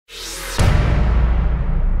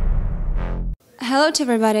hello to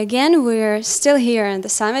everybody again. We're still here in the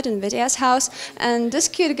summit in Vidya's house, and this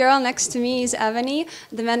cute girl next to me is Evany,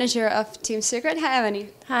 the manager of Team Secret. Hi, Evany.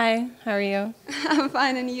 Hi, how are you? I'm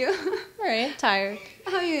fine, and you? All right, tired.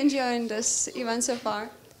 How are you enjoying this event so far?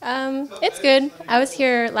 It's good. I was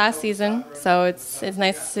here last season, so it's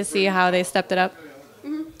nice to see how they stepped it up.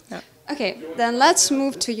 Yeah. Okay, then let's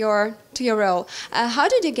move to your role. How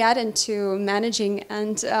did you get into managing,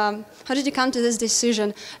 and how did you come to this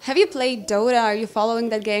decision? Have you played Dota? Are you following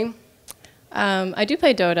that game? I do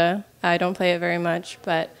play Dota. I don't play it very much,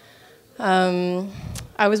 but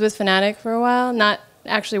I was with Fnatic for a while, not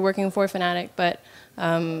actually working for Fnatic, but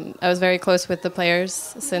I was very close with the players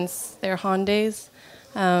since their Han days.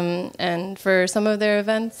 And for some of their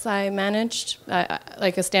events, I managed,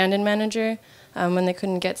 like a stand-in manager, when they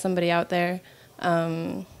couldn't get somebody out there.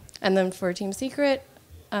 And then for Team Secret,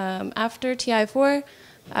 after TI4,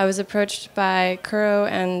 I was approached by Kuro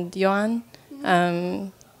and Johan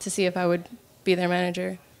to see if I would be their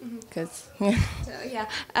manager. Because yeah,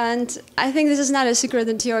 and I think this is not a secret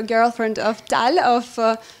that you're a girlfriend of Tal, of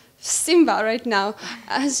Simba right now.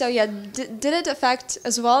 So yeah, did it affect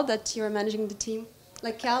as well that you were managing the team?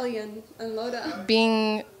 Like Callie and Loda?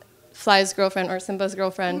 Being Fly's girlfriend or Simba's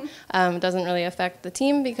girlfriend doesn't really affect the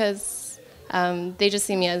team because they just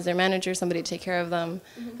see me as their manager, somebody to take care of them.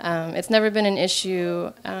 It's never been an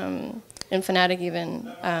issue in Fnatic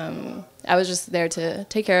even. I was just there to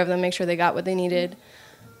take care of them, make sure they got what they needed.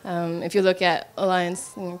 If you look at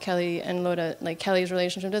Alliance, Kelly and Loda, like Kelly's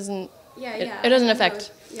relationship doesn't, it doesn't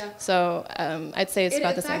affect. Yeah. So I'd say it's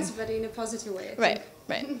about the same. It affects, but in a positive way. Right.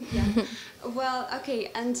 Yeah. Well,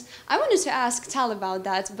 okay, and I wanted to ask Tal about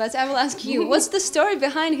that, but I will ask you. What's the story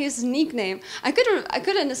behind his nickname? I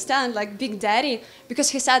could understand like Big Daddy because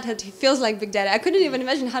he said that he feels like Big Daddy. I couldn't even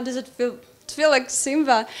imagine how does it feel like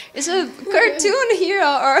Simba. Is it a cartoon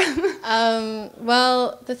hero or?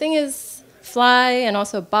 Well, the thing is, Fly and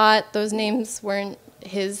also Bot, those names weren't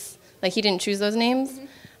his. Like he didn't choose those names.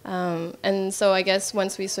 And so I guess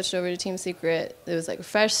once we switched over to Team Secret, it was like a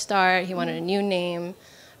fresh start. He wanted a new name,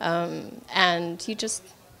 and he just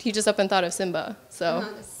up and thought of Simba. So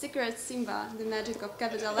the secret Simba, the magic of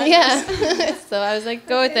capital letters. Yeah. So I was like,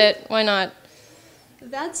 go with it. Why not?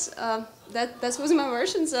 That was my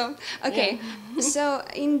version. So okay. Yeah. So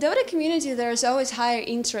in Dota community, there's always higher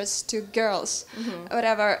interest to girls,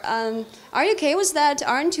 whatever. Are you okay with that?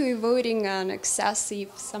 Aren't you avoiding an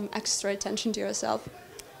excessive, some extra attention to yourself?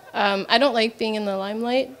 I don't like being in the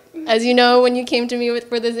limelight, as you know when you came to me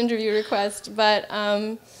for this interview request. But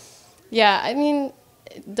yeah, I mean,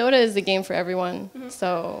 Dota is the game for everyone.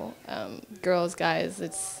 So girls, guys,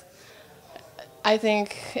 I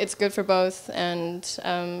think it's good for both. And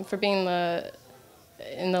for being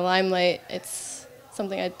in the limelight, it's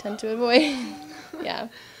something I tend to avoid. Yeah.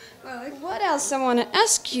 Well, what else I want to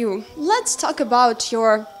ask you? Let's talk about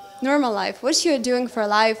your normal life. What you're doing for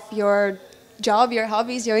life, your job, your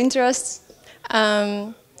hobbies, your interests?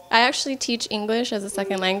 I actually teach English as a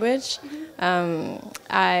second language.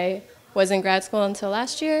 I was in grad school until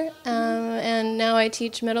last year, and now I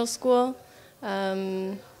teach middle school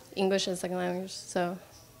English as a second language. So,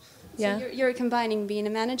 yeah. So you're combining being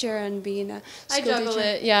a manager and being a school teacher? I juggle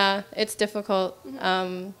it. Yeah, it's difficult.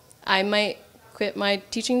 I might quit my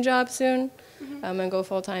teaching job soon and go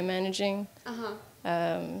full-time managing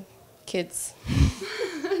kids.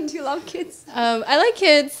 Do you love kids? I like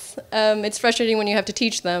kids. It's frustrating when you have to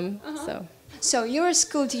teach them. So you're a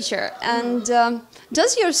school teacher, and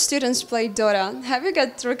does your students play Dota? Have you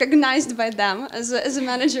got recognized by them as a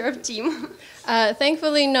manager of team?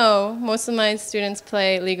 Thankfully, no. Most of my students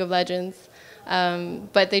play League of Legends,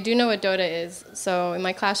 but they do know what Dota is. So in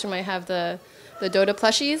my classroom, I have the Dota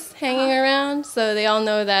plushies hanging around, so they all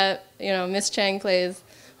know that Miss Chang plays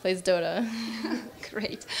Dota.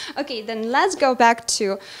 Great. Okay, then let's go back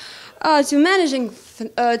to managing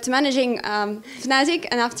Fnatic,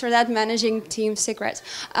 and after that managing Team Secret.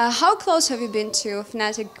 How close have you been to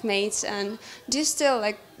Fnatic mates, and do you still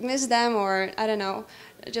miss them, or I don't know,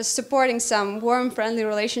 just supporting some warm, friendly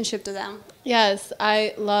relationship to them? Yes,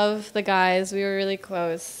 I love the guys. We were really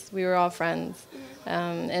close. We were all friends,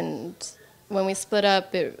 and when we split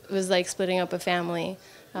up, it was like splitting up a family.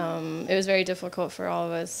 It was very difficult for all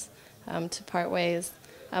of us to part ways.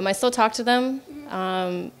 I still talk to them,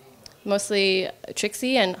 mostly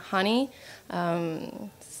Trixie and Hani.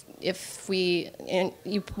 We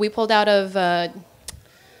pulled out of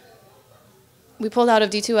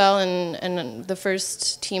D2L, and the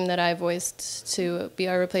first team that I voiced to be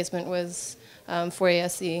our replacement was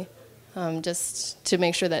 4ASC, just to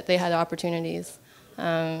make sure that they had opportunities.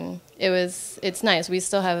 It's nice. We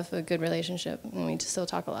still have a good relationship, and we still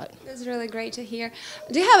talk a lot. That's really great to hear.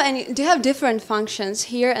 Do you have different functions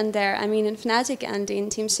here and there? I mean, in Fnatic and in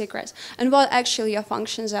Team Secret, and what actually your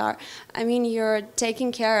functions are? I mean, you're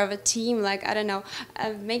taking care of a team, like, I don't know,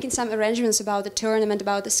 making some arrangements about the tournament,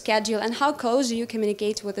 about the schedule, and how close do you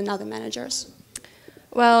communicate with another managers?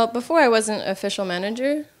 Well, before I wasn't official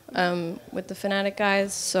manager with the Fnatic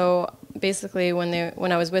guys, so basically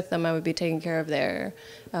when I was with them, I would be taking care of their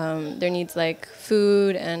needs like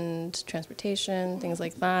food and transportation, things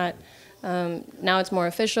like that. Now it's more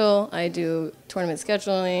official. I do tournament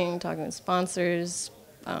scheduling, talking with sponsors,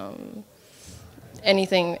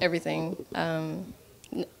 anything, everything,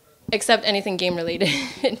 except anything game related.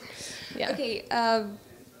 Yeah. Okay.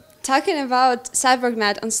 Talking about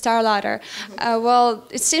Cyborg-Matt on StarLadder, well,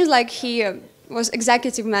 it seems like he was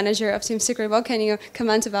executive manager of Team Secret. What can you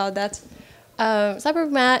comment about that?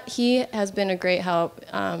 Cyborg-Matt, he has been a great help.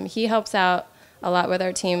 He helps out a lot with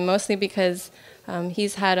our team, mostly because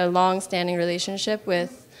he's had a long-standing relationship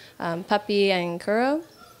with Puppy and Kuro.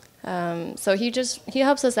 So he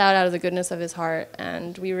helps us out of the goodness of his heart,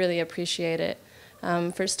 and we really appreciate it.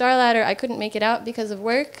 For StarLadder, I couldn't make it out because of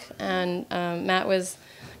work, and Matt was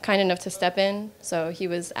kind enough to step in, so he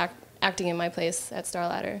was acting in my place at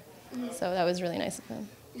StarLadder. So that was really nice of him.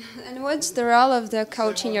 And what's the role of the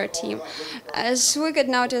coach in your team? As we could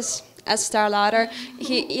notice at StarLadder,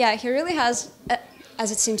 he really has,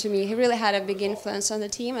 as it seemed to me, he really had a big influence on the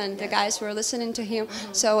team, and the guys were listening to him.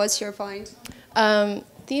 So what's your point?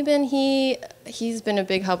 Theban, he's been a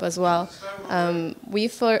big help as well. We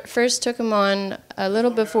first took him on a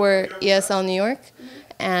little before ESL New York,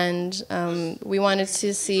 and we wanted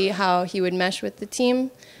to see how he would mesh with the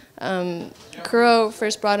team. Kuro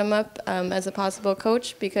first brought him up as a possible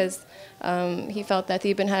coach because he felt that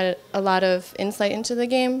Theban had a lot of insight into the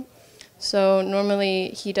game. So normally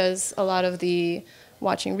he does a lot of the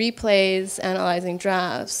watching replays, analyzing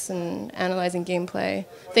drafts, and analyzing gameplay,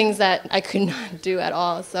 things that I could not do at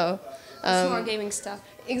all. So it's more gaming stuff.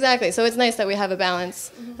 Exactly. So it's nice that we have a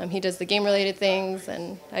balance. He does the game-related things,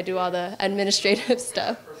 and I do all the administrative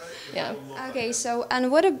stuff. Yeah. Okay. So,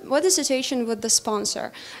 and what is the situation with the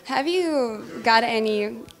sponsor? Have you got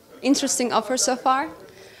any interesting offers so far?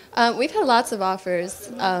 We've had lots of offers,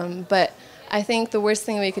 but I think the worst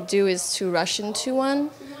thing we could do is to rush into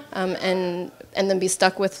one, and then be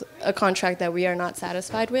stuck with a contract that we are not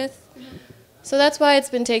satisfied with. So that's why it's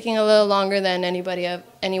been taking a little longer than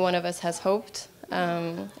any one of us has hoped.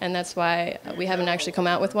 And that's why we haven't actually come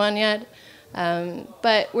out with one yet.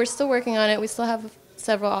 But we're still working on it. We still have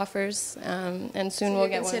several offers, and soon we'll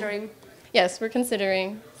get one. Yes, we're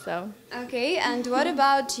considering. So. Okay, and what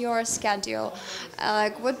about your schedule?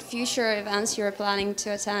 Like, what future events you're planning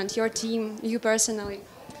to attend? Your team, you personally?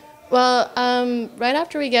 Well, right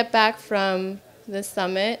after we get back from the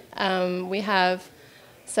summit, we have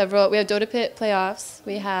several. We have Dota Pit playoffs.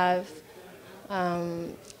 We have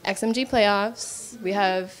XMG playoffs. We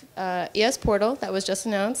have ES Portal that was just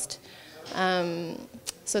announced.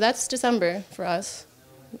 So that's December for us.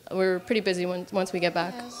 We're pretty busy once we get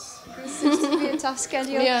back. Yes. It seems to be a tough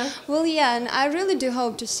schedule. Yeah. Well, yeah, and I really do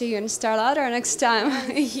hope to see you in StarLadder next time.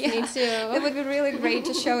 Yeah. Me too. It would be really great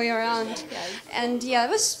to show you around. Yes. And yeah, it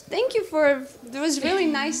was really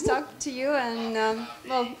nice talking to you. And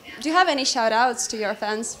well, do you have any shout outs to your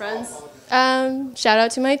fans, friends? Shout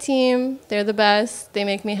out to my team. They're the best. They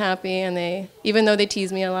make me happy, and even though they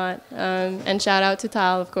tease me a lot. And shout out to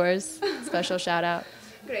Tal, of course. Special shout out.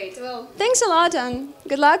 Great. Well, thanks a lot and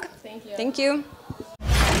good luck. Thank you. Thank you.